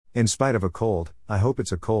In spite of a cold, I hope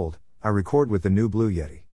it's a cold, I record with the new Blue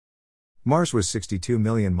Yeti. Mars was 62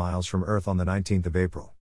 million miles from Earth on the 19th of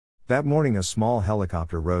April. That morning a small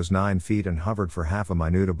helicopter rose 9 feet and hovered for half a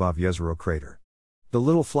minute above Jezero crater. The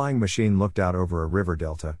little flying machine looked out over a river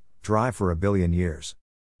delta, dry for a billion years.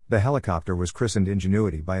 The helicopter was christened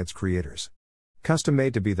Ingenuity by its creators. Custom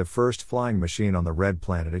made to be the first flying machine on the red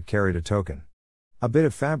planet, it carried a token. A bit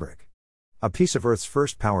of fabric. A piece of Earth's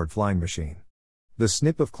first powered flying machine. The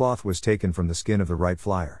snip of cloth was taken from the skin of the Wright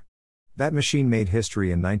Flyer. That machine made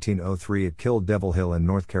history in 1903. It killed Devil Hill in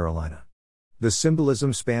North Carolina. The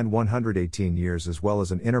symbolism spanned 118 years as well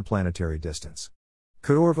as an interplanetary distance.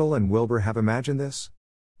 Could Orville and Wilbur have imagined this?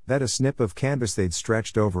 That a snip of canvas they'd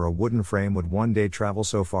stretched over a wooden frame would one day travel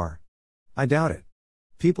so far? I doubt it.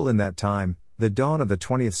 People in that time, the dawn of the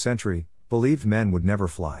 20th century, believed men would never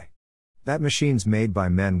fly. That machines made by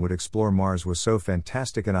men would explore Mars was so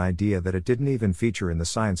fantastic an idea that it didn't even feature in the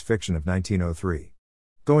science fiction of 1903.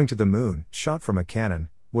 Going to the moon, shot from a cannon,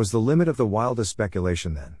 was the limit of the wildest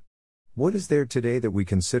speculation then. What is there today that we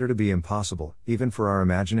consider to be impossible, even for our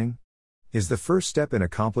imagining? Is the first step in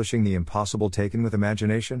accomplishing the impossible taken with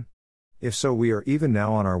imagination? If so, we are even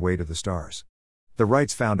now on our way to the stars. The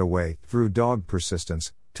Wrights found a way, through dogged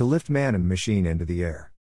persistence, to lift man and machine into the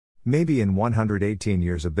air. Maybe in 118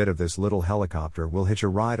 years a bit of this little helicopter will hitch a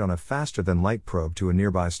ride on a faster-than-light probe to a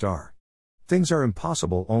nearby star. Things are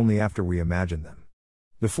impossible only after we imagine them.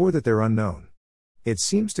 Before that they're unknown. It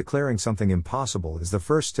seems declaring something impossible is the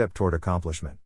first step toward accomplishment.